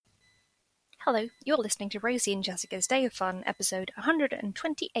Hello, you're listening to Rosie and Jessica's Day of Fun, episode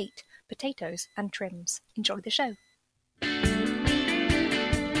 128, Potatoes and Trims. Enjoy the show.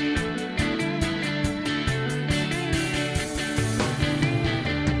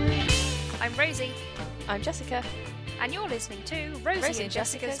 I'm Rosie. I'm Jessica. And you're listening to Rosie and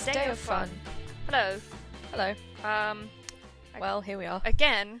Jessica's Day of Fun. Hello. Hello. Well, here we are.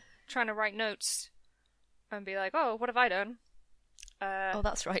 Again, trying to write notes and be like, oh, what have I done? Oh,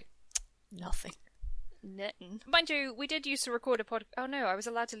 that's right. Nothing. Nothing. Mind you, we did used to record a pod. Oh no, I was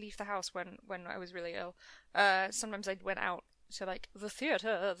allowed to leave the house when I was really ill. Sometimes I went out to like the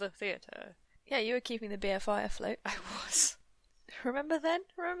theatre. Yeah, you were keeping the BFI afloat. I was. Remember then?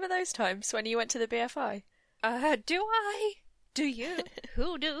 Remember those times when you went to the BFI? Do I? Do you?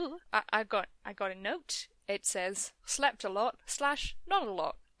 Who do? I got a note. It says slept a lot / not a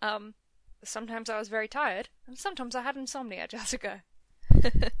lot. Sometimes I was very tired, and sometimes I had insomnia, Jessica.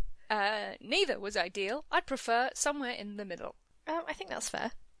 Neither was ideal. I'd prefer somewhere in the middle. I think that's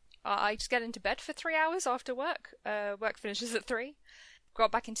fair. I just get into bed for 3 hours after work. Work finishes at 3.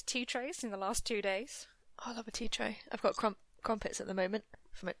 Got back into tea trays in the last 2 days. I love a tea tray. I've got crumpets at the moment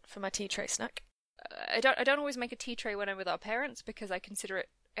for my tea tray snack. I don't always make a tea tray when I'm with our parents because I consider it.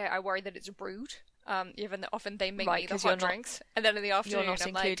 I worry that it's rude. Even though often they make me the hot drinks, and then in the afternoon you're not I'm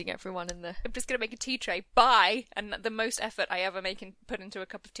including like, everyone in the. I'm just gonna make a tea tray. Bye, and the most effort I ever make and put into a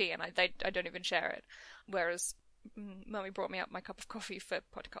cup of tea, and I don't even share it. Whereas, Mummy brought me up my cup of coffee for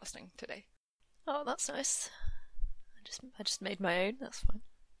podcasting today. Oh, that's nice. I just made my own. That's fine.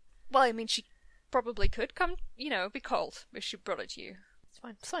 Well, I mean, she probably could come, be cold if she brought it to you. It's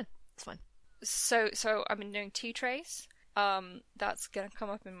fine. It's fine. It's fine. So I've been doing tea trays. That's gonna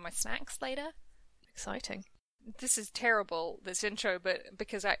come up in my snacks later. Exciting. This is terrible, this intro, but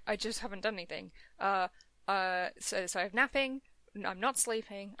because I just haven't done anything. So I'm napping, I'm not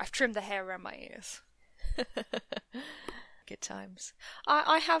sleeping, I've trimmed the hair around my ears. Good times.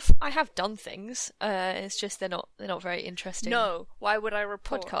 I have done things. It's just they're not very interesting. No, why would I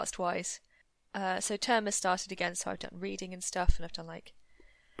report? Podcast wise. So term has started again, so I've done reading and stuff, and I've done like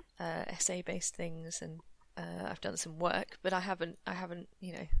essay based things, and I've done some work, but I haven't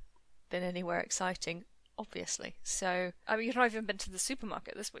been anywhere exciting, obviously. So I mean, you've not even been to the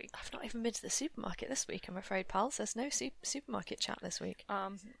supermarket this week. I've not even been to the supermarket this week, I'm afraid, pals. There's no supermarket chat this week.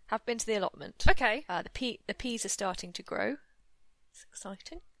 Have been to the allotment. Okay. The peas are starting to grow. It's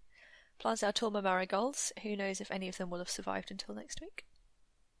exciting. Plants our Torma marigolds. Who knows if any of them will have survived until next week.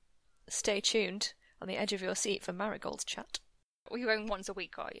 Stay tuned on the edge of your seat for marigolds chat. Well, you're going once a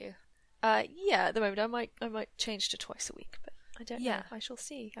week, are you? Yeah, at the moment I might change to twice a week, but I don't know. I shall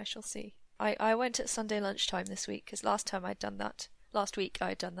see. I went at Sunday lunchtime this week because last week I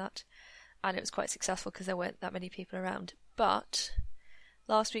had done that, and it was quite successful because there weren't that many people around. But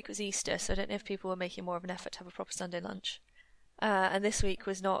last week was Easter, so I don't know if people were making more of an effort to have a proper Sunday lunch. And this week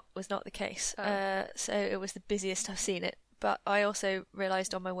was not the case. So it was the busiest I've seen it. But I also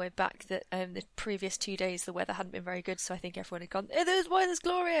realised on my way back that the previous 2 days the weather hadn't been very good, so I think everyone had gone, the weather's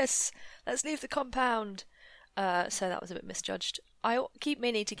glorious, let's leave the compound. So that was a bit misjudged. I keep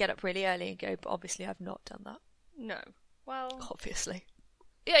meaning to get up really early and go, but obviously I've not done that. No. Well... Obviously.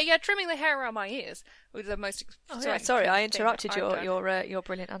 Yeah, trimming the hair around my ears was the most... Sorry, I interrupted your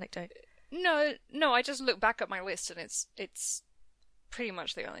brilliant anecdote. No, I just look back at my list and it's pretty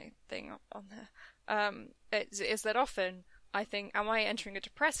much the only thing on there. Is that often I think, am I entering a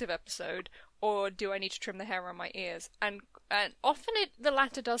depressive episode, or do I need to trim the hair around my ears? And often the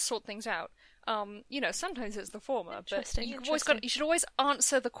latter does sort things out. Sometimes it's the former, but you should always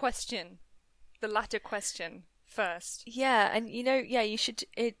answer the latter question first. Yeah, and you should.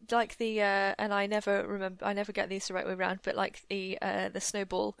 It like the and I never get these the right way around, but like the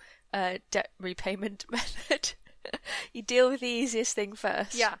snowball debt repayment method. You deal with the easiest thing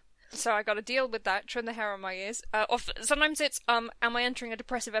first. Yeah. So I got to deal with that, trim the hair on my ears. Sometimes it's, am I entering a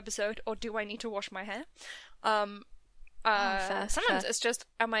depressive episode, or do I need to wash my hair? Sometimes it's just,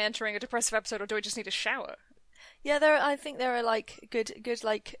 am I entering a depressive episode, or do I just need a shower? Yeah, I think there are like good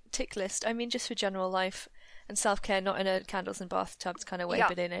like tick list. I mean, just for general life and self-care, not in a candles and bathtubs kind of way,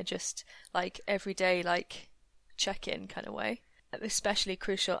 but in a just like everyday like check-in kind of way. Especially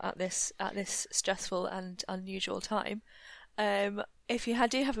crucial at this stressful and unusual time. If you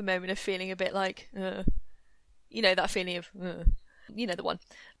do have a moment of feeling a bit like, that feeling of, the one,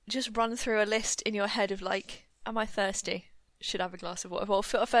 just run through a list in your head of like, am I thirsty? Should I have a glass of water? Well,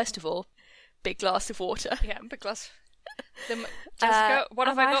 first of all, big glass of water. Yeah, big glass. Jessica, what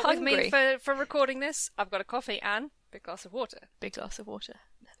have I got hungry? With me for recording this? I've got a coffee and big glass of water. Big glass of water.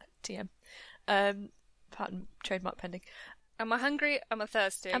 TM. Patent trademark pending. Am I hungry? Am I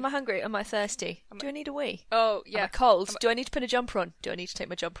thirsty? Am I hungry? Am I thirsty? Do I need a wee? Oh, yeah. Am I cold? Do I need to put a jumper on? Do I need to take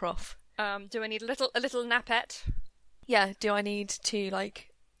my jumper off? Do I need a little nappette? Yeah. Do I need to,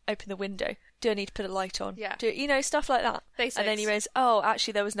 like, open the window? Do I need to put a light on? Yeah. Stuff like that. Basics. And then you realize, oh,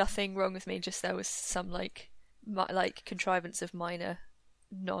 actually, there was nothing wrong with me. Just there was some, like contrivance of minor,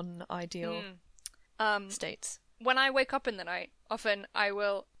 non-ideal states. When I wake up in the night, often I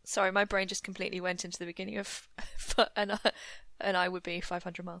will... Sorry, my brain just completely went into the beginning of... and I would be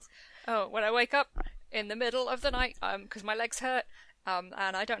 500 miles. Oh, when I wake up in the middle of the night, because my legs hurt, and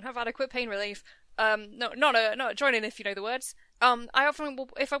I don't have adequate pain relief, not join in if you know the words. I often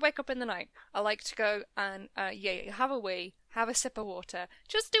will, if I wake up in the night, I like to go and, have a wee, have a sip of water,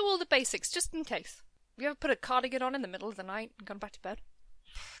 just do all the basics, just in case. Have you ever put a cardigan on in the middle of the night and gone back to bed?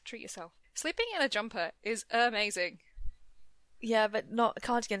 Treat yourself. Sleeping in a jumper is amazing. Yeah, but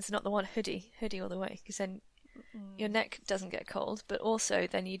cardigans are not the one. Hoodie all the way, because then your neck doesn't get cold, but also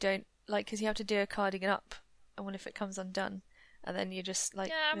then you don't, because you have to do a cardigan up, and what if it comes undone? And then you're just,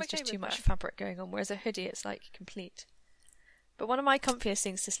 there's just too much fabric going on, whereas a hoodie, it's, complete. But one of my comfiest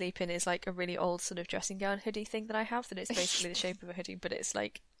things to sleep in is, a really old sort of dressing gown hoodie thing that I have, that it's basically the shape of a hoodie, but it's,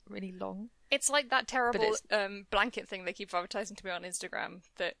 really long. It's like that terrible blanket thing they keep advertising to me on Instagram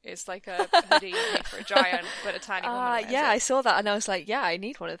that is like a hoodie made for a giant, but a tiny woman. Yeah, I saw that and I was like, yeah, I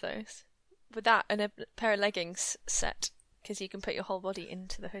need one of those. With that and a pair of leggings set, because you can put your whole body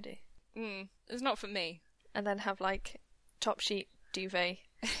into the hoodie. It's not for me. And then have top sheet, duvet,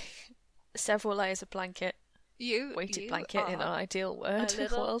 several layers of blanket. Weighted blanket in an ideal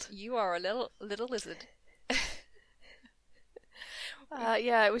world. You are a little lizard.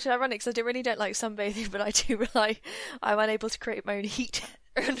 Which is ironic because I really don't like sunbathing, but I do rely. I'm unable to create my own heat.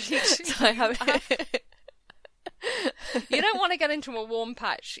 So I have. You don't want to get into a warm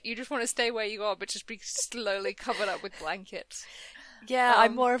patch. You just want to stay where you are, but just be slowly covered up with blankets. Yeah,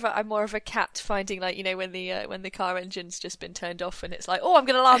 I'm more of a cat finding when the car engine's just been turned off and it's like, oh, I'm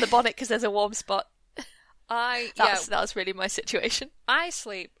going to lie on the bonnet because there's a warm spot. That's really my situation. I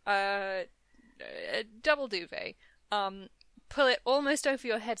sleep double duvet. Pull it almost over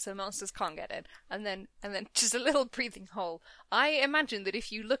your head so monsters can't get in, and then just a little breathing hole. I imagine that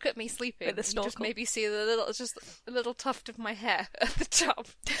if you look at me sleeping, you just maybe see a little tuft of my hair at the top,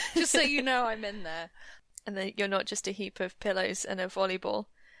 just so you know I'm in there. And then you're not just a heap of pillows and a volleyball,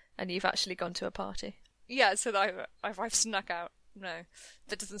 and you've actually gone to a party. Yeah, so that I've snuck out. No,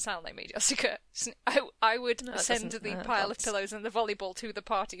 that doesn't sound like me, Jessica. I would send the pile of pillows and the volleyball to the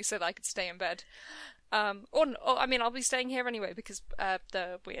party so that I could stay in bed. I'll be staying here anyway because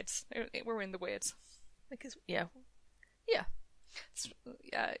the weirds. We're in the weirds. Because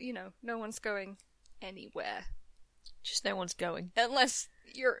no one's going anywhere. Just no one's going unless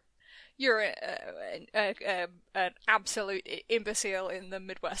you're an absolute imbecile in the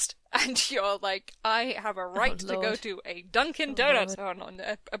Midwest, and you're like, I have a right to go to a Dunkin' Donuts or a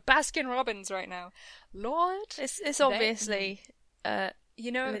Baskin Robbins right now, Lord. It's obviously.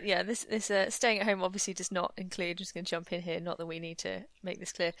 This staying at home obviously does not include, just going to jump in here, not that we need to make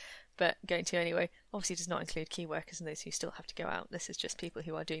this clear, but going to anyway, obviously does not include key workers and those who still have to go out. This is just people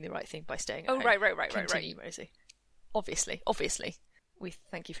who are doing the right thing by staying at home. Right. Continue, Rosie. Obviously. We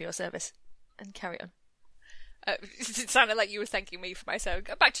thank you for your service. And carry on. It sounded like you were thanking me for my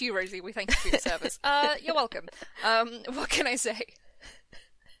service. Back to you, Rosie. We thank you for your service. You're welcome. What can I say?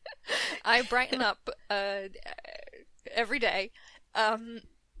 I brighten up every day. Oh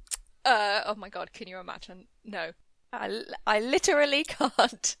my god, can you imagine? No. I literally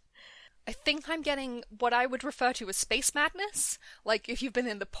can't. I think I'm getting what I would refer to as space madness. Like, if you've been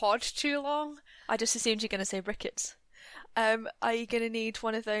in the pod too long. I just assumed you're going to say rickets. Are you going to need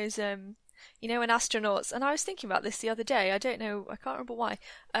one of those, when astronauts, and I was thinking about this the other day, I don't know, I can't remember why,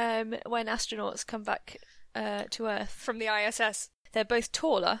 when astronauts come back to Earth. From the ISS. They're both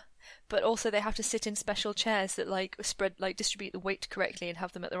taller, but also they have to sit in special chairs that distribute the weight correctly and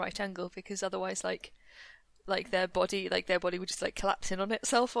have them at the right angle, because otherwise their body would just collapse in on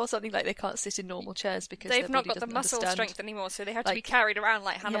itself or something. They can't sit in normal chairs because they've not got the muscle strength anymore, so they have to be carried around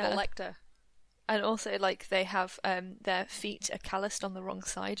like Hannibal Lecter. And also, they have their feet are calloused on the wrong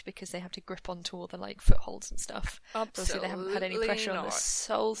side because they have to grip onto all the footholds and stuff. Absolutely, so they haven't had any pressure on the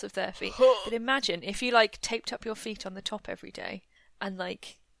soles of their feet. But imagine if you taped up your feet on the top every day and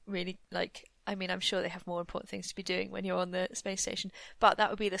really I'm sure they have more important things to be doing when you're on the space station, but that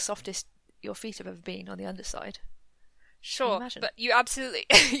would be the softest your feet have ever been on the underside. Sure, but you absolutely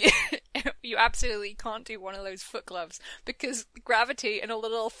you absolutely can't do one of those foot gloves because gravity and all the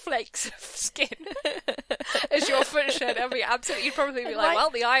little flakes of skin as your foot shed. I mean, absolutely, you'd probably be like, well,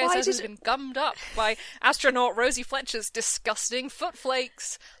 the ISS has been gummed up by astronaut Rosie Fletcher's disgusting foot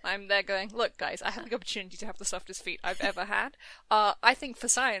flakes. I'm there going, look, guys, I had the opportunity to have the softest feet I've ever had. I think for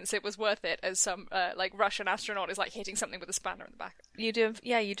science it was worth it, as some Russian astronaut is hitting something with a spanner in the back. You do,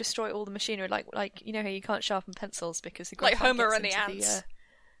 yeah. You destroy all the machinery, like you know how you can't sharpen pencils because the like Homer and the ants.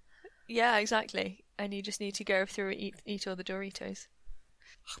 Yeah, exactly. And you just need to go through and eat all the Doritos.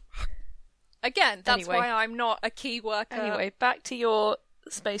 Again, that's why I'm not a key worker. Anyway, back to your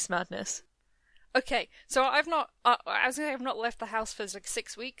space madness. Okay, so I've not left the house for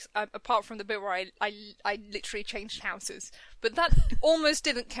 6 weeks, apart from the bit where I literally changed houses. But that almost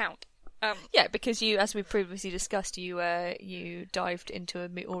didn't count. Yeah, because you, as we previously discussed, you dived into a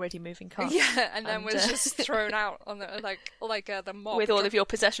already moving car. Yeah, and then was just thrown out on the the mob with all of your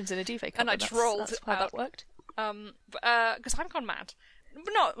possessions in a duvet cover. And I trolled. That's how that worked. Because I've gone mad.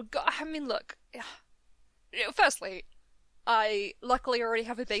 But no, I mean, look. Firstly, I luckily already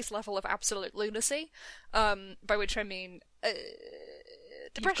have a base level of absolute lunacy, by which I mean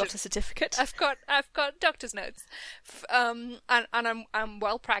depression. You've got a certificate. I've got doctor's notes, and I'm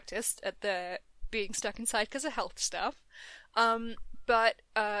well practiced at the being stuck inside because of health stuff. But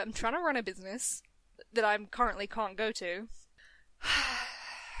I'm trying to run a business that I currently can't go to.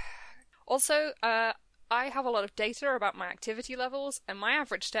 Also, I have a lot of data about my activity levels, and my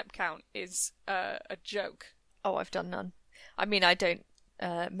average step count is a joke. Oh, I've done none. I mean, I don't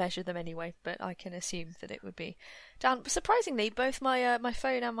measure them anyway, but I can assume that it would be down. Surprisingly, both my my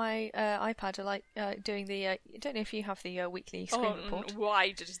phone and my iPad are doing the. I don't know if you have the weekly screen report.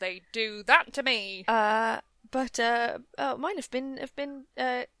 Why did they do that to me? But mine have been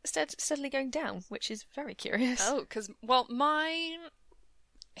steadily going down, which is very curious. Oh, because mine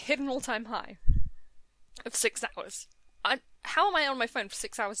hit an all-time high of 6 hours. How am I on my phone for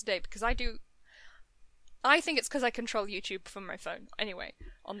 6 hours a day? Because I think it's because I control YouTube from my phone. Anyway,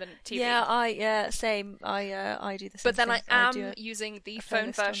 on the TV. Yeah, same. I do the same. But then thing. I am using the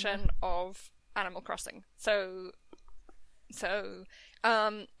phone version of Animal Crossing. So,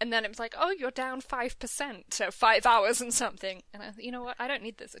 and then it was like, oh, you're down 5%, so 5 hours and something. And I thought, you know what? I don't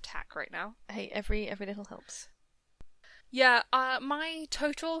need this attack right now. Hey, every little helps. Yeah, my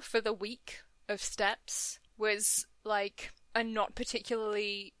total for the week of steps was like a not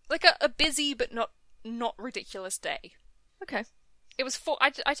particularly a busy but not ridiculous day. Okay. It was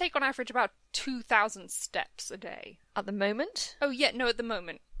I take on average about 2,000 steps a day. At the moment? Oh yeah, no, at the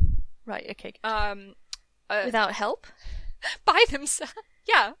moment. Right, okay. Without help? By themselves.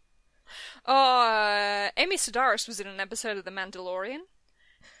 Yeah. Amy Sedaris was in an episode of The Mandalorian.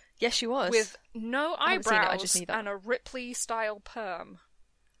 Yes, she was. With no eyebrows I just need that. And a Ripley-style perm.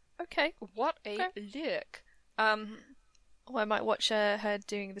 Okay. What a look. Oh, I might watch her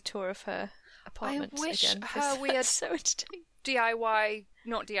doing the tour of her apartment again. Her weird so interesting. DIY,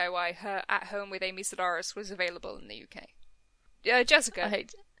 not DIY, her At Home with Amy Sedaris was available in the UK. Jessica. I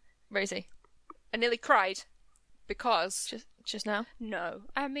hate Rosie. I nearly cried because... Just now? No.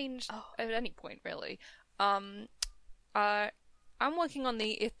 I mean, at any point, really. I'm working on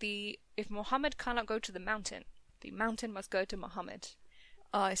if Muhammad cannot go to the mountain must go to Muhammad.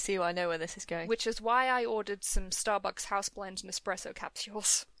 Oh, I see. I know where this is going. Which is why I ordered some Starbucks house blend Nespresso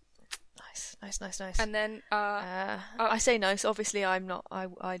capsules. Nice. And then I say nice. Obviously, I'm not.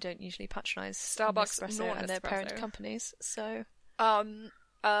 I don't usually patronise Starbucks Nespresso and their parent companies. So and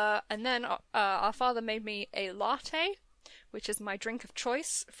then our father made me a latte, which is my drink of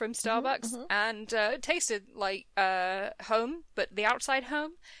choice from Starbucks, and it tasted like home, but the outside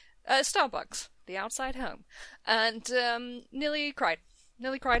home. Starbucks, the outside home, and nearly cried.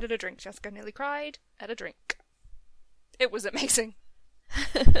 Nearly cried at a drink, Jessica. Nearly cried at a drink. It was amazing.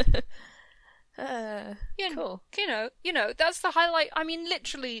 Cool. You know, that's the highlight. I mean,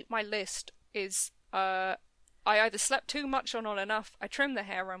 literally, my list is I either slept too much or not enough, I trimmed the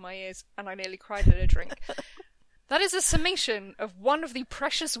hair around my ears, and I nearly cried at a drink. That is a summation of one of the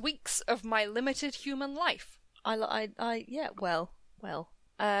precious weeks of my limited human life. Well.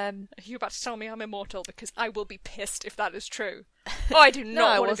 Are you about to tell me I'm immortal? Because I will be pissed if that is true. Oh, I do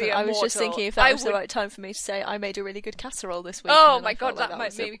not want to be immortal. I was just thinking if that was the right time for me to say I made a really good casserole this week. Oh my god, that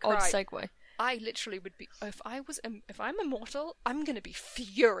might make me cry. Odd segue. I literally would be... If I'm immortal, I'm going to be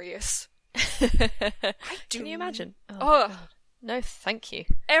furious. Can you imagine? Oh. No, thank you.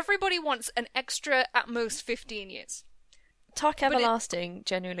 Everybody wants an extra, at most, 15 years. Tark Everlasting,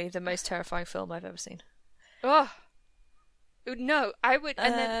 genuinely the most terrifying film I've ever seen. Oh. No, I would...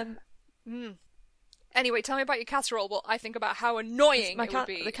 And then... Anyway, tell me about your casserole while I think about how annoying it would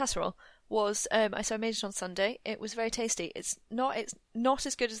be. The casserole was, so I made it on Sunday. It was very tasty. It's not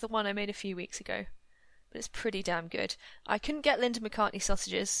as good as the one I made a few weeks ago, but it's pretty damn good. I couldn't get Linda McCartney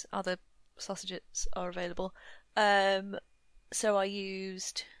sausages. Other sausages are available. So I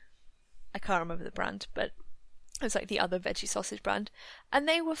used, I can't remember the brand, but it was like the other veggie sausage brand. And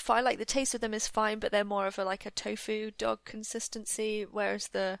they were fine. Like, the taste of them is fine, but they're more of a tofu dog consistency, whereas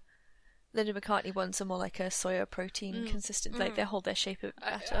the Linda McCartney ones are more like a soya protein consistent. Like, they hold their shape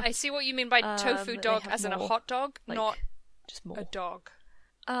better. I see what you mean by tofu dog as in a hot dog, not just more a dog.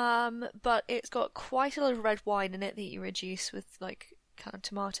 But it's got quite a lot of red wine in it that you reduce with canned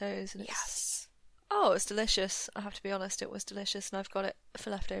tomatoes, and yes. It's delicious. I have to be honest, it was delicious, and I've got it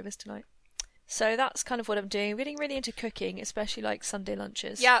for leftovers tonight. So that's kind of what I'm doing. I'm getting really into cooking, especially Sunday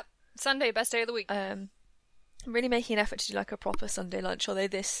lunches. Yeah, Sunday, best day of the week. I'm really making an effort to do a proper Sunday lunch, although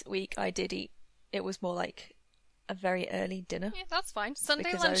this week I did eat. It was more like a very early dinner. Yeah, that's fine.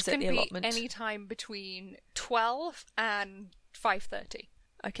 Sunday lunch can be any time between 12 and 5:30.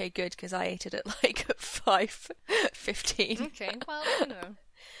 Okay, good, because I ate it at 5:15. Okay, well,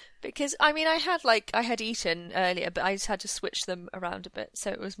 Because, I had eaten earlier, but I just had to switch them around a bit, so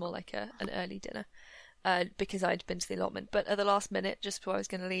it was more like an early dinner, because I'd been to the allotment. But at the last minute, just before I was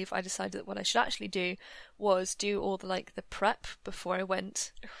going to leave, I decided that what I should actually do was do all the prep before I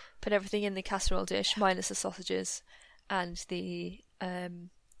went, put everything in the casserole dish, minus the sausages, and the, I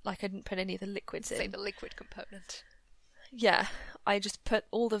didn't put any of the liquids in. Say the liquid component. Yeah, I just put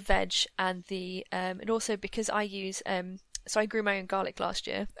all the veg and the, and also because I use, so I grew my own garlic last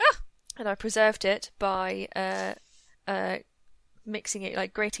year, and I preserved it by mixing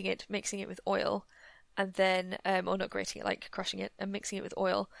it, grating it, mixing it with oil, and then, or not grating it, crushing it and mixing it with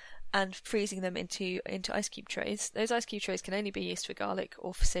oil, and freezing them into ice cube trays. Those ice cube trays can only be used for garlic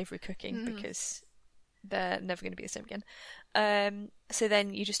or for savoury cooking because they're never going to be the same again. So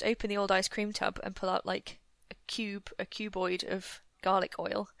then you just open the old ice cream tub and pull out a cuboid of garlic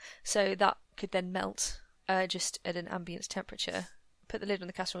oil, so that could then melt. Just at an ambient temperature, put the lid on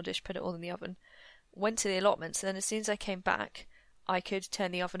the casserole dish, put it all in the oven, went to the allotments, and then as soon as I came back, I could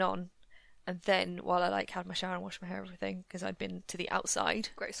turn the oven on, and then while I had my shower and washed my hair and everything, because I'd been to the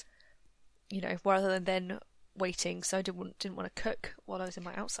outside, gross, rather than then waiting, so I didn't want to cook while I was in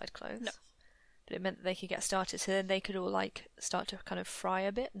my outside clothes. No. But it meant that they could get started, so then they could all start to kind of fry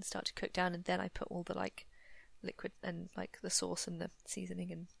a bit and start to cook down, and then I put all the liquid and the sauce and the seasoning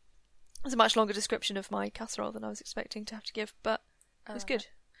in. It's a much longer description of my casserole than I was expecting to have to give, but it was good.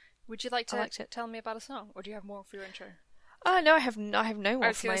 Would you like to tell me about a song, or do you have more for your intro? No, I have no more for my intro. I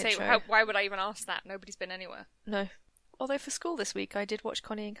was going to say, why would I even ask that? Nobody's been anywhere. No. Although for school this week, I did watch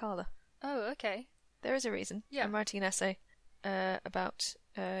Connie and Carla. Oh, okay. There is a reason. Yeah. I'm writing an essay about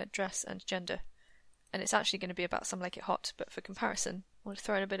dress and gender, and it's actually going to be about Some Like It Hot, but for comparison, I want to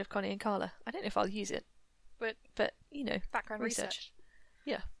throw in a bit of Connie and Carla. I don't know if I'll use it, but background research.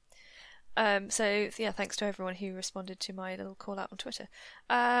 Yeah. So thanks to everyone who responded to my little call out on Twitter.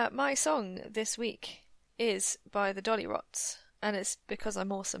 My song this week is by the Dolly Rots, and it's because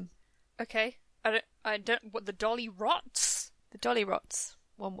I'm awesome. Okay. I don't. What, the Dolly Rots? The Dolly Rots,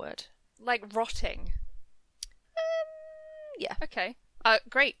 one word. Like rotting. Yeah. Okay.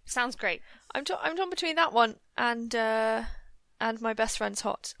 Great. Sounds great. I'm torn between that one and My Best Friend's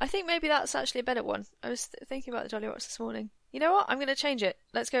Hot. I think maybe that's actually a better one. I was thinking about the Dolly Rots this morning. You know what? I'm going to change it.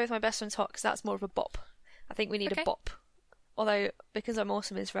 Let's go with My Best Friend's Hot, because that's more of a bop. I think we need a bop. Although, Because I'm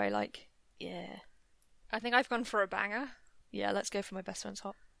Awesome is very yeah. I think I've gone for a banger. Yeah, let's go for My Best Friend's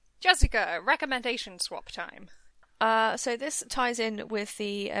Hot. Jessica, recommendation swap time. So this ties in with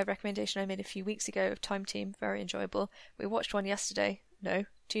the recommendation I made a few weeks ago of Time Team. Very enjoyable. We watched one yesterday. No,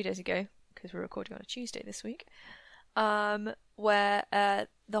 2 days ago, because we're recording on a Tuesday this week. Where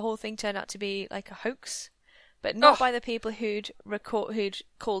the whole thing turned out to be a hoax. But not by the people who'd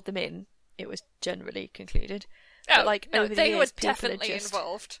called them in. It was generally concluded. Oh, but, no, over the they years, were definitely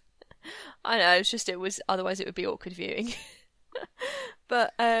involved. I know, otherwise it would be awkward viewing.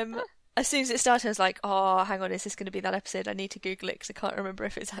 But as soon as it started, I was like, oh, hang on, is this going to be that episode? I need to Google it, because I can't remember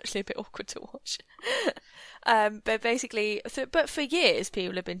if it's actually a bit awkward to watch. But basically, but for years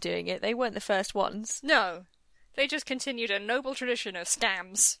people have been doing it. They weren't the first ones. No. They just continued a noble tradition of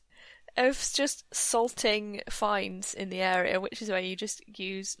scams. Of just salting finds in the area, which is where you just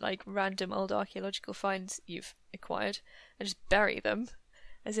use random old archaeological finds you've acquired and just bury them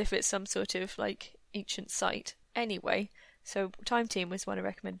as if it's some sort of ancient site. Anyway, so Time Team was one I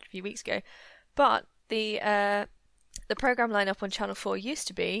recommended a few weeks ago, but the program lineup on Channel 4 used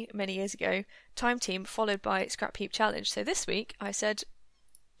to be, many years ago, Time Team followed by Scrap Heap Challenge. So this week I said,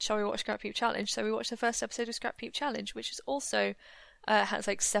 shall we watch Scrap Heap Challenge? So we watched the first episode of Scrap Heap Challenge, which is also has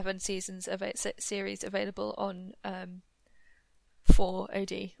like 7 seasons of a series available on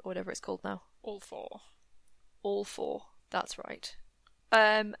 4OD or whatever it's called now. All 4. All 4. That's right.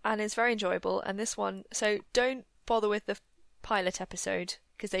 And it's very enjoyable. And this one, so don't bother with the pilot episode,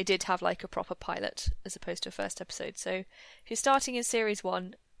 because they did have like a proper pilot as opposed to a first episode. So if you're starting in series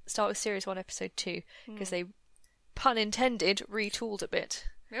 1, start with series 1 episode 2, because they, pun intended, retooled a bit.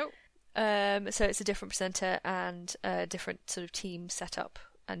 Yep. So it's a different presenter and a different sort of team setup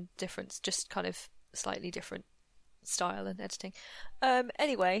and different, just kind of slightly different style and editing.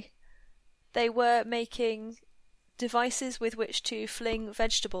 Anyway, they were making devices with which to fling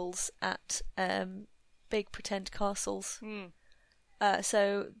vegetables at big pretend castles.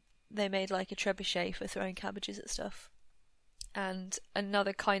 So they made like a trebuchet for throwing cabbages at stuff, and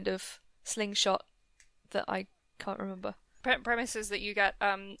another kind of slingshot that I can't remember. Premise is that you get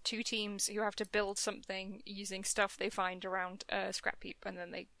 2 teams who have to build something using stuff they find around a scrap heap, and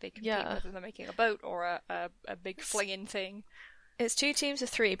then they compete whether they're making a boat or a big flinging thing. It's 2 teams of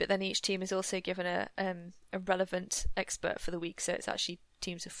 3, but then each team is also given a relevant expert for the week, so it's actually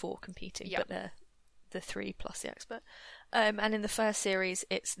teams of 4 competing, but they're the 3 plus the expert. And in the first series,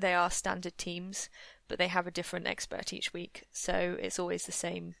 they are standard teams, but they have a different expert each week, so it's always the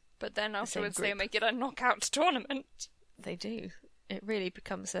same. But then afterwards they make it a knockout tournament. They do. It really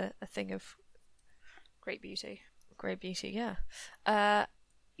becomes a thing of great beauty. Great beauty, yeah.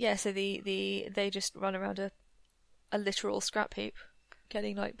 So they just run around a literal scrap heap,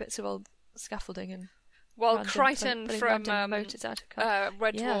 getting like bits of old scaffolding and. Well, Crichton from motors out of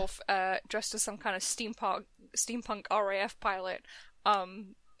Red Dwarf, dressed as some kind of steampunk RAF pilot,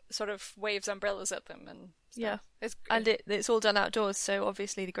 sort of waves umbrellas at them and stuff. It's all done outdoors. So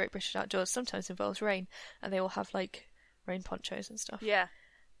obviously, the Great British Outdoors sometimes involves rain, and they all have like rain ponchos and stuff. Yeah,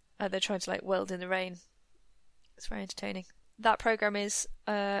 they're trying to like weld in the rain. It's very entertaining. That program is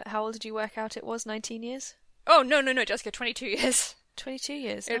how old did you work out it was? 19 years? Oh no, Jessica, 22 years. 22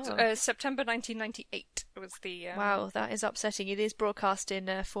 years. It's September 1998 was the. Wow, that is upsetting. It is broadcast in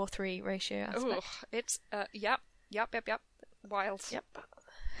 4:3 ratio aspect. Oh, it's yep. Wild. Yep.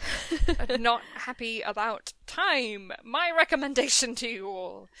 Not happy about time. My recommendation to you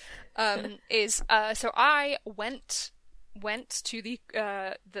all is so I went to the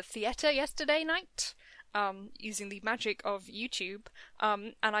theatre yesterday night. Using the magic of YouTube,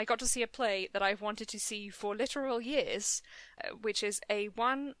 and I got to see a play that I've wanted to see for literal years, which is a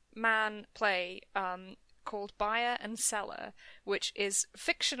one-man play called Buyer and Seller, which is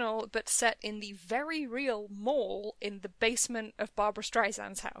fictional but set in the very real mall in the basement of Barbra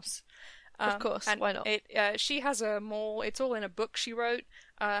Streisand's house. Of course, and why not? She has a mall. It's all in a book she wrote,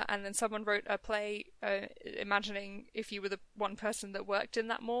 and then someone wrote a play imagining if you were the one person that worked in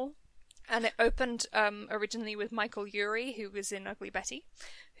that mall. And it opened originally with Michael Urie, who was in Ugly Betty,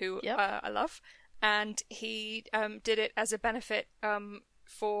 who I love. And he did it as a benefit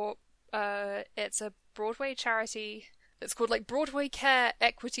for... it's a Broadway charity. It's called like Broadway Care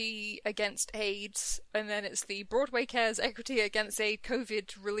Equity Against AIDS. And then it's the Broadway Cares Equity Against AIDS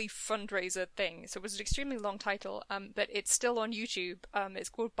COVID Relief Fundraiser thing. So it was an extremely long title, but it's still on YouTube. It's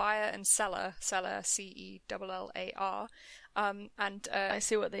called Buyer and Seller. Seller, Cellar. And I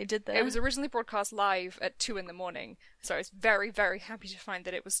see what they did there. It was originally broadcast live at 2 a.m, so I was very, very happy to find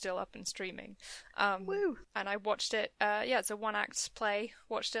that it was still up and streaming. Woo! And I watched it. It's a one-act play.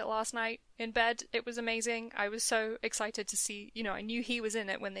 Watched it last night in bed. It was amazing. I was so excited to see. I knew he was in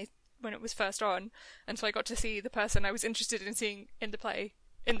it when it was first on, and so I got to see the person I was interested in seeing in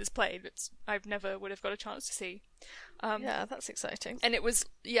this play that I've never would have got a chance to see. That's exciting. And it was,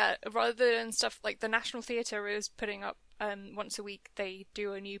 rather than stuff like the National Theatre is putting up once a week, they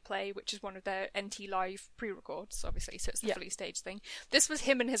do a new play, which is one of their NT Live pre-records, obviously, so it's the fully staged thing. This was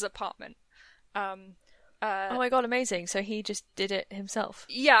him in his apartment. Oh my god, amazing. So he just did it himself?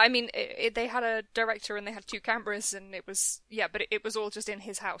 Yeah, I mean, they had a director and they had 2 cameras, and it was, but it was all just in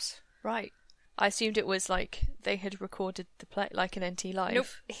his house. Right. I assumed it was like they had recorded the play, like an NT Live. Nope,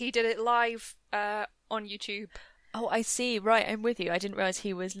 he did it live on YouTube. Oh, I see. Right, I'm with you. I didn't realise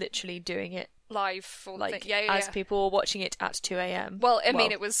he was literally doing it live for like as people were watching it at 2 a.m. Well, I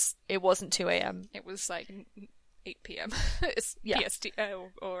mean, it wasn't 2 a.m. It was like 8 p.m. It's PST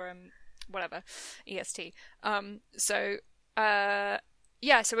or whatever EST. So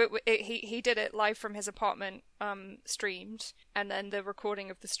he did it live from his apartment, streamed, and then the recording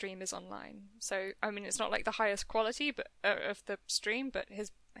of the stream is online. So I mean, it's not like the highest quality, but of the stream, but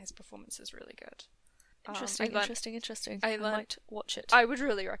his performance is really good. Interesting. I might watch it. I would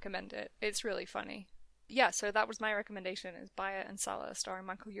really recommend it. It's really funny. yeah, so that was my recommendation, is Baya and Sala, starring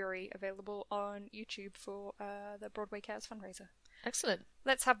Michael Urie, available on YouTube for the Broadway Cares fundraiser. Excellent.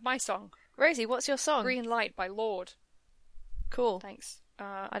 Let's have my song. Rosie, what's your song? Green Light by Lorde. Cool. Thanks.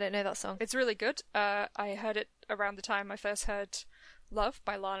 I don't know that song. It's really good. I heard it around the time I first heard Love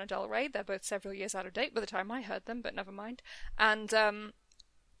by Lana Del Rey. They're both several years out of date by the time I heard them, but never mind. And,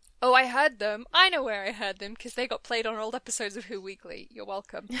 I heard them. I know where I heard them, because they got played on old episodes of Who Weekly. You're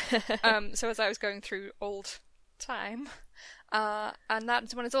welcome. So as I was going through old time, and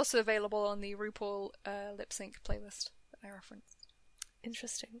that one is also available on the RuPaul lip sync playlist that I referenced.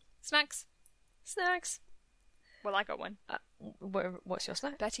 Interesting. Snacks. Well, I got one. What's your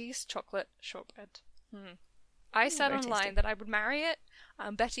snack? Betty's chocolate shortbread. I said online that I would marry it.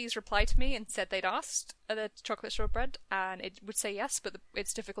 Betty's replied to me and said they'd asked the chocolate shortbread, and it would say yes, but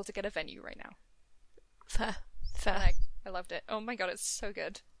it's difficult to get a venue right now. Fair. I loved it. Oh my god, it's so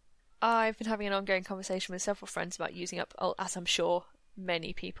good. I've been having an ongoing conversation with several friends about using up, as I'm sure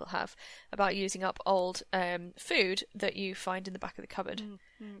many people have, about using up old food that you find in the back of the cupboard.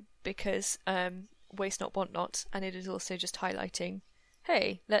 Because waste not, want not, and it is also just highlighting,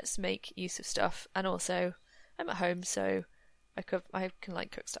 hey, let's make use of stuff, and also I'm at home, so I can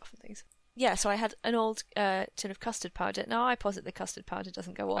like cook stuff and things. Yeah, so I had an old tin of custard powder. Now I posit the custard powder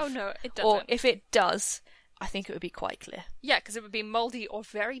doesn't go off. Oh no, it doesn't. Or if it does, I think it would be quite clear. Yeah, because it would be mouldy or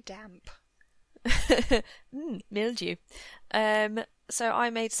very damp. Mildew. So I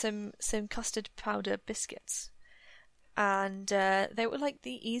made some custard powder biscuits, and they were like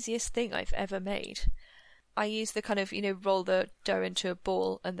the easiest thing I've ever made. I used the kind of, roll the dough into a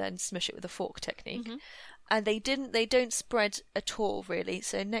ball and then smush it with a fork technique. And they don't spread at all, really.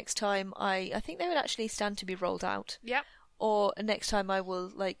 So next time I think they would actually stand to be rolled out. Yep. Or next time I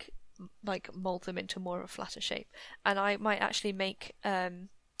will like mold them into more of a flatter shape. And I might actually make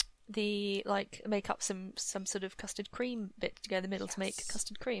make up some sort of custard cream bit to go in the middle to make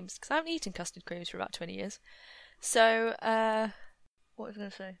custard creams, because I haven't eaten custard creams for about 20 years. So what was I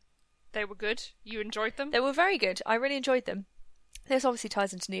going to say? They were good. You enjoyed them? They were very good. I really enjoyed them. This obviously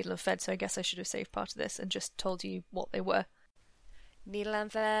ties into Needle and Fed, so I guess I should have saved part of this and just told you what they were. Needle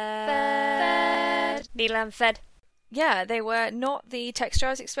and Fed. Needle and Fed. Yeah, they were not the texture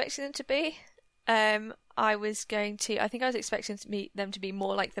I was expecting them to be. I think I was expecting them to be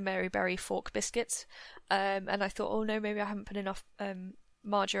more like the Mary Berry fork biscuits. And I thought, oh no, maybe I haven't put enough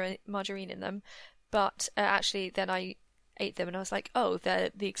margarine in them. But actually, then I ate them and I was like, oh, they're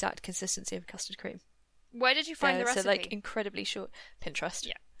the exact consistency of custard cream. Where did you find the recipe? So like incredibly short. Pinterest.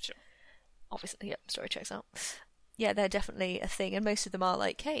 Yeah, sure. Obviously, yeah, story checks out. Yeah, they're definitely a thing, and most of them are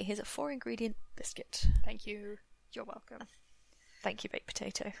like, hey, here's a 4-ingredient biscuit. Thank you. You're welcome. Thank you, baked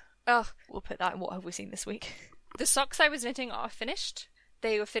potato. Ugh. We'll put that in what have we seen this week. The socks I was knitting are finished.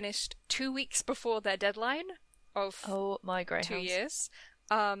 They were finished 2 weeks before their deadline of my greyhounds. 2 years.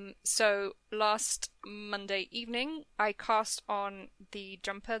 So last Monday evening, I cast on the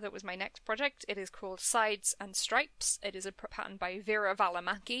jumper that was my next project. It is called Sides and Stripes. It is a pattern by Vera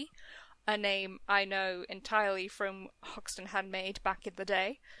Valimaki, a name I know entirely from Hoxton Handmade back in the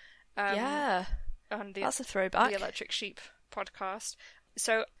day. Yeah, that's a throwback. The Electric Sheep podcast.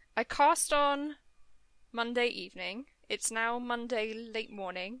 So I cast on Monday evening. It's now Monday late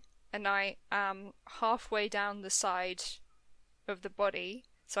morning, and I am halfway down the side of the body,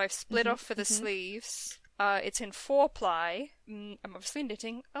 so I've split off for the sleeves. It's in 4-ply. I'm obviously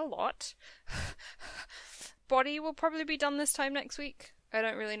knitting a lot. Body will probably be done this time next week. I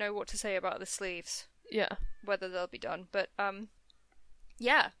don't really know what to say about the sleeves. Yeah, whether they'll be done, but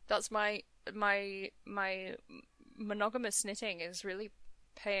yeah, that's my monogamous knitting is really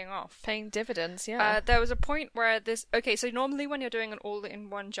paying off, paying dividends. Yeah. There was a point where so normally when you're doing an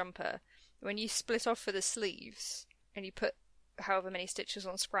all-in-one jumper, when you split off for the sleeves and you put however many stitches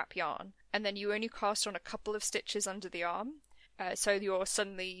on scrap yarn, and then you only cast on a couple of stitches under the arm, so your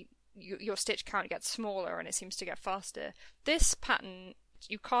stitch count gets smaller and it seems to get faster. This pattern,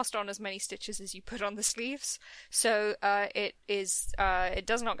 you cast on as many stitches as you put on the sleeves, so it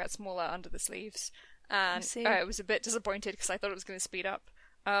does not get smaller under the sleeves, and I was a bit disappointed because I thought it was going to speed up.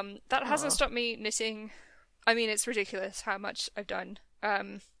 That hasn't stopped me knitting. I mean, it's ridiculous how much I've done.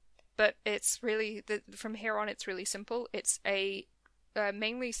 But it's really, from here on, it's really simple. It's a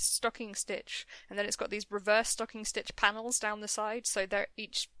mainly stocking stitch, and then it's got these reverse stocking stitch panels down the side, so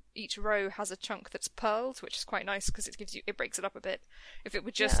each row has a chunk that's purled, which is quite nice because it breaks it up a bit. If it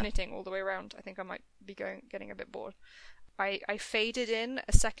were just knitting all the way around, I think I might be getting a bit bored. I faded in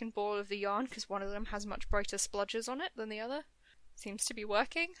a second ball of the yarn because one of them has much brighter splodges on it than the other. Seems to be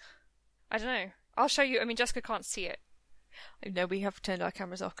working. I don't know. I'll show you. I mean, Jessica can't see it, No, we have turned our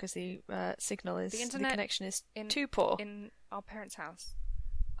cameras off because the signal is... The connection is too poor. In our parents' house.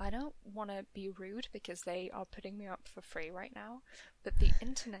 I don't want to be rude because they are putting me up for free right now, but the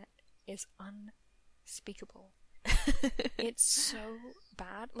internet is unspeakable. It's so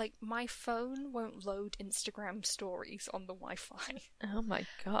bad. Like, my phone won't load Instagram stories on the Wi-Fi. Oh my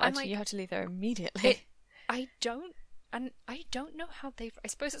god, like, you have to leave there immediately. I don't know how they've... I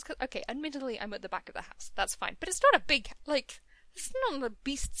suppose it's because... Okay, admittedly, I'm at the back of the house. That's fine. But it's not a big... Like, it's not the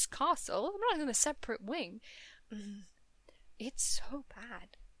beast's castle. I'm not in a separate wing. It's so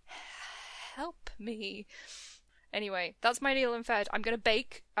bad. Help me. Anyway, that's my Neil and Fed. I'm gonna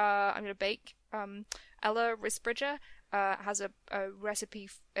bake. Ella Risbridger has a recipe.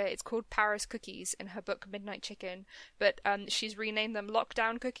 It's called Paris cookies in her book Midnight Chicken, but she's renamed them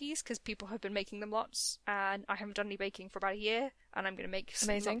lockdown cookies because people have been making them lots, and I haven't done any baking for about a year, and I'm gonna make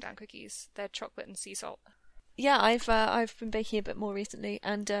some lockdown cookies. They're chocolate and sea salt. Yeah, I've been baking a bit more recently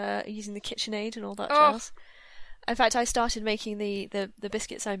and using the KitchenAid and all that jazz. In fact, I started making the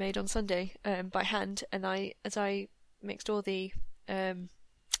biscuits I made on Sunday by hand, and as I mixed all the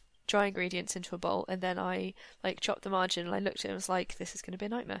dry ingredients into a bowl, and then I chopped the margin, and I looked at it and was like, this is going to be a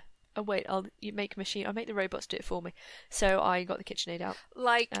nightmare. Oh wait, I'll make the robots do it for me. So I got the KitchenAid out,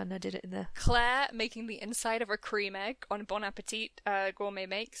 and I did it in there. Claire making the inside of a cream egg on Bon Appetit Gourmet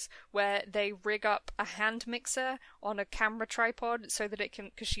Makes, where they rig up a hand mixer on a camera tripod so that it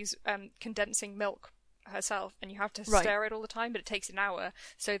can, because she's condensing milk herself, and you have to stir it all the time, but it takes an hour,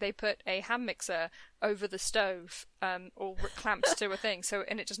 so they put a hand mixer over the stove, or clamped to a thing,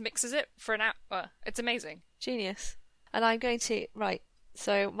 and it just mixes it for an hour. It's amazing. Genius. And I'm going to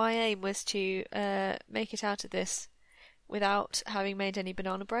so my aim was to make it out of this without having made any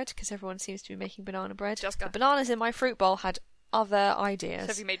banana bread, because everyone seems to be making banana bread. Jessica. The bananas in my fruit bowl had other ideas. So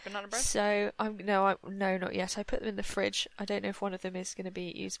have you made banana bread? So no, not yet. I put them in the fridge. I don't know if one of them is going to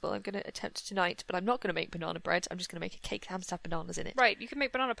be usable. I'm going to attempt tonight, but I'm not going to make banana bread. I'm just going to make a cake that happens to have bananas in it. Right, you can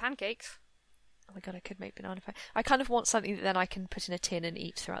make banana pancakes. Oh my god, I could make banana pie. I kind of want something that then I can put in a tin and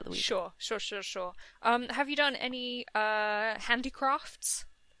eat throughout the week. Sure. Have you done any handicrafts?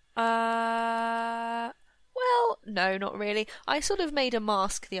 Well, no, not really. I sort of made a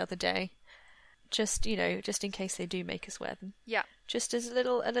mask the other day. Just in case they do make us wear them. Yeah. Just as a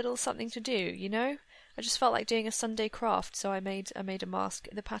little something to do, I just felt like doing a Sunday craft, so I made a mask.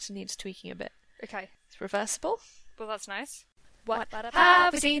 The pattern needs tweaking a bit. Okay. It's reversible. Well, that's nice. What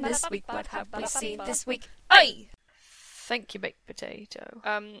have we seen this week? What have we seen this week? Oi! Thank you, Baked Potato.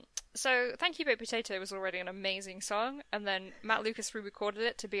 So Thank You, Baked Potato was already an amazing song, and then Matt Lucas re-recorded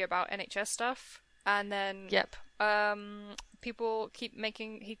it to be about NHS stuff, and then Yep. He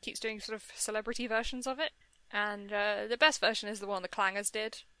keeps doing sort of celebrity versions of it, and the best version is the one the Clangers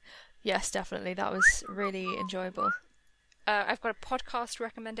did. Yes, definitely. That was really enjoyable. I've got a podcast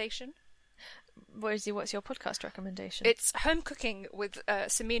recommendation. What's your podcast recommendation? It's Home Cooking with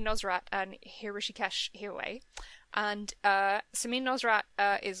Samin Nosrat and Hrishikesh Hirway. And Samin Nosrat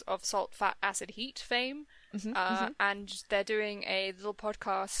is of Salt, Fat, Acid, Heat fame. And they're doing a little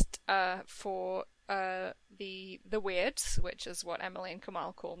podcast for the Weirds, which is what Emily and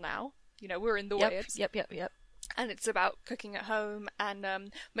Kamal call now. We're in the Weirds. Yep. And it's about cooking at home, and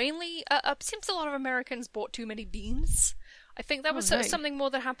mainly, seems a lot of Americans bought too many beans. I think that was something more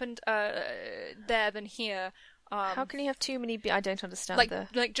that happened there than here. How can you have too many beans? I don't understand.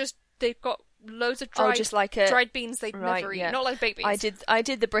 They've got loads of dried beans they'd never eat. Not like baked beans. I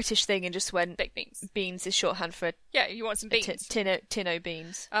did the British thing and just went baked beans. Beans is shorthand for you want some beans. Tinno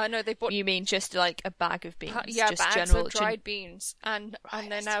beans. No, they bought. You mean just like a bag of beans? Just bags general of dried beans, and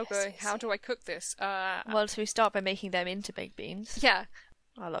they're now going. How do I cook this? Well, so we start by making them into baked beans. Yeah,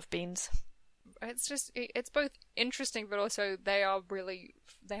 I love beans. It's both interesting, but also they have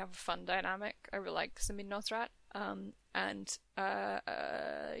a fun dynamic. I really like Samin Nosrat.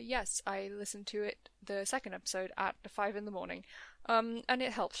 Yes, I listened to it, the second episode, at 5 a.m, and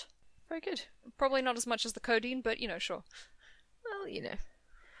it helped. Very good. Probably not as much as the codeine, but sure. Well,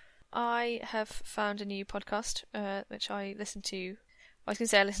 I have found a new podcast, which I listened to. I was going to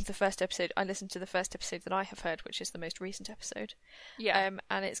say I listened to the first episode. I listened to the first episode that I have heard, which is the most recent episode. Yeah.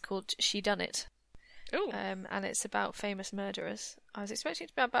 And it's called She Done It. Ooh. And it's about famous murderers. I was expecting it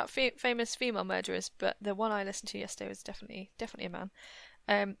to be about famous female murderers, but the one I listened to yesterday was definitely a man.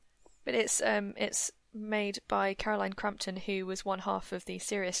 But it's made by Caroline Crampton, who was one half of the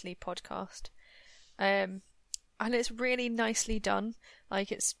Seriously podcast. And it's really nicely done.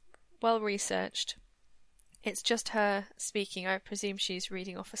 Like, it's well researched. It's just her speaking. I presume she's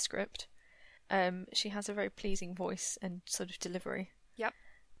reading off a script. She has a very pleasing voice and sort of delivery. Yep.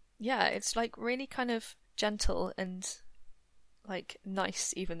 Yeah, it's like really kind of gentle and like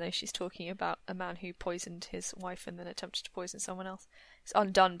nice, even though she's talking about a man who poisoned his wife and then attempted to poison someone else. It's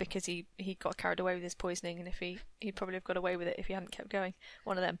undone because he got carried away with his poisoning, and if he'd probably have got away with it if he hadn't kept going.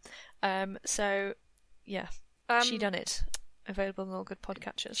 One of them. So yeah, she done it. Available on all good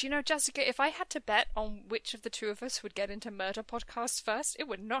podcatchers. Do you know, Jessica, if I had to bet on which of the two of us would get into murder podcasts first, it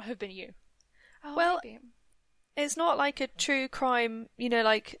would not have been you. Oh, well, maybe. It's not like a true crime,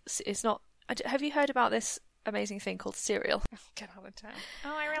 like, it's not... Have you heard about this amazing thing called Serial? Oh, get out of town.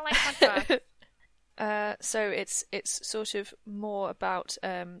 Oh, I really like that. So it's sort of more about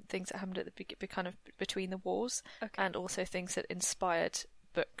things that happened at the kind of between the wars, and also things that inspired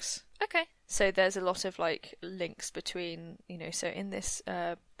books. Okay. So there's a lot of like links between, so in this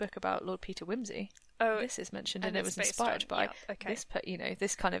book about Lord Peter Wimsey, this is mentioned and it was inspired by this,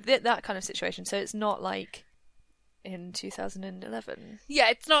 this kind of that kind of situation. So it's not like in 2011.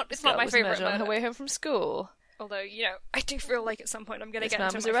 Yeah, it's not my favourite murder. On her way home from school. Although, I do feel like at some point I'm going to get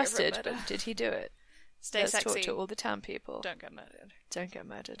into this my man was favourite arrested, murder. but did he do it? Let's talk sexy. to all the town people. Don't get murdered. Don't get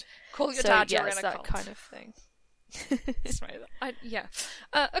murdered. Call your dad. You're in a that cult. kind of thing. Yeah.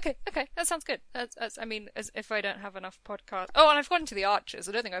 Okay. That sounds good. As if I don't have enough podcasts. Oh, and I've gone to the Archers.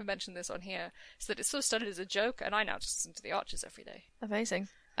 I don't think I've mentioned this on here. So that it sort of started as a joke, and I now just listen to the Archers every day. Amazing.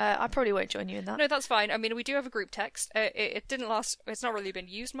 I probably won't join you in that. No, that's fine. We do have a group text. It didn't last. It's not really been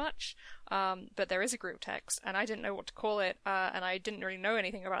used much, but there is a group text, and I didn't know what to call it, and I didn't really know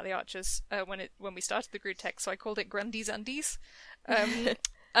anything about the Archers when we started the group text, so I called it Grundy's Undies.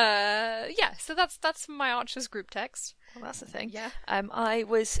 So that's my Archers group text. Well, that's the thing. Yeah. I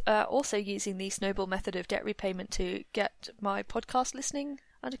was also using the Snowball method of debt repayment to get my podcast listening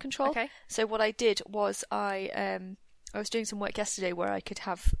under control. Okay. So what I did was I was doing some work yesterday where I could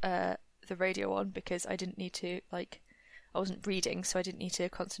have the radio on because I didn't need to I wasn't reading, so I didn't need to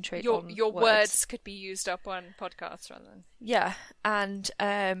concentrate on your words could be used up on podcasts rather than... Yeah, and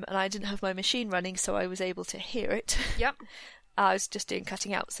I didn't have my machine running, so I was able to hear it. Yep. I was just doing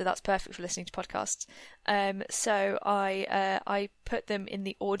cutting out, so that's perfect for listening to podcasts. So I put them in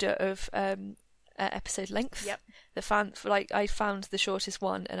the order of episode length. Yep. I found the shortest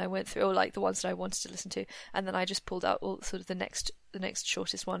one, and I went through all the ones that I wanted to listen to, and then I just pulled out all sort of the next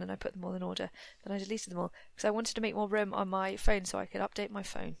shortest one, and I put them all in order. Then I deleted them all because I wanted to make more room on my phone so I could update my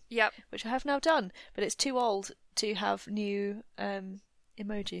phone. Yep. Which I have now done, but it's too old to have new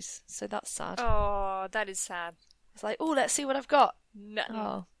emojis, so that's sad. Oh, that is sad. It's like, let's see what I've got. Nothing.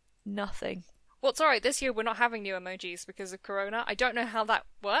 Oh, nothing. Well, it's alright. This year we're not having new emojis because of Corona. I don't know how that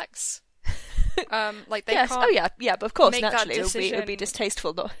works. They yes. can't. Oh yeah, but of course, make naturally, that it would be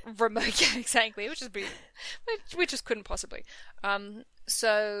distasteful. Not remote. Yeah, exactly. We just couldn't possibly.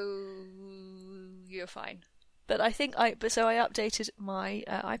 So you're fine. But I think I updated my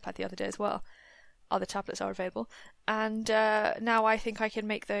iPad the other day as well. Other tablets are available, and now I think I can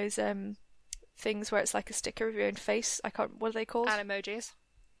make those things where it's like a sticker of your own face. What are they called? Animojis.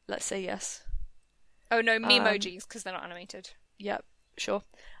 Let's say yes. Oh no, memojis, because they're not animated. Yep, sure.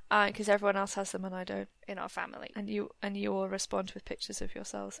 Because everyone else has them and I don't. In our family. And you all respond with pictures of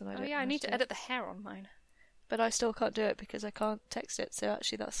yourselves and I don't. Oh yeah, I need to edit the hair on mine. But I still can't do it because I can't text it, so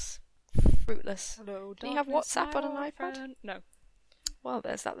actually that's fruitless. Hello, do you have WhatsApp on an iPad? Friend? No. Well,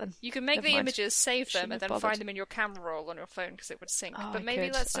 there's that then. You can make the images, save them, and then find them in your camera roll on your phone because it would sync. But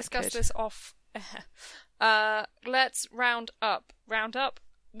maybe let's discuss this off. Let's round up. Round up?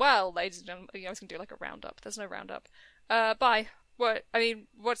 Well, ladies and gentlemen, I was going to do like a roundup. There's no roundup. Bye.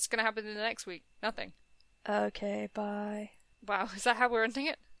 What's going to happen in the next week? Nothing. Okay, bye. Wow, is that how we're ending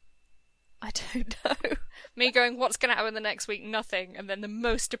it? I don't know. Me going, what's going to happen the next week? Nothing. And then the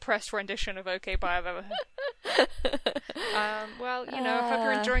most depressed rendition of Okay Bye I've ever heard. Well, hope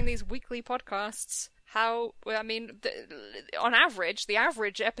you're enjoying these weekly podcasts. On average, the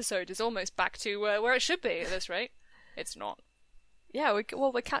average episode is almost back to where it should be at this rate. It's not. Yeah,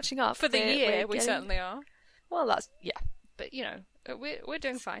 we're catching up. For the year, we certainly are. Well, yeah. But, we're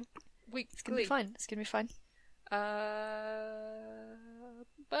doing fine. It's going to be fine. It's going to be fine.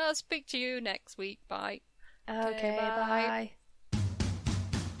 I'll speak to you next week. Bye. Okay, bye.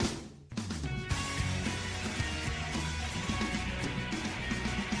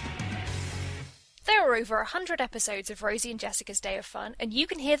 There are over 100 episodes of Rosie and Jessica's Day of Fun, and you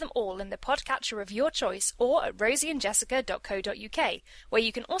can hear them all in the podcatcher of your choice or at rosieandjessica.co.uk, where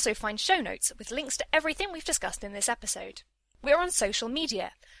you can also find show notes with links to everything we've discussed in this episode. We're on social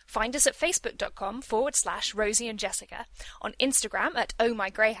media. Find us at facebook.com/Rosie and Jessica, on Instagram at Oh My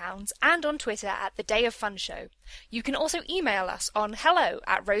Greyhounds, and on Twitter at The Day of Fun Show. You can also email us on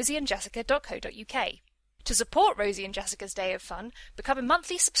hello@rosieandjessica.co.uk. To support Rosie and Jessica's Day of Fun, become a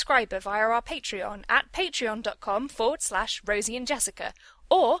monthly subscriber via our Patreon at patreon.com/Rosie and Jessica,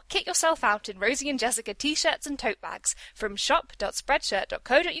 or kit yourself out in Rosie and Jessica t-shirts and tote bags from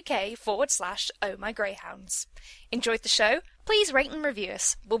shop.spreadshirt.co.uk/ohmygreyhounds. Enjoyed the show? Please rate and review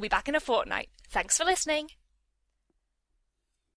us. We'll be back in a fortnight. Thanks for listening.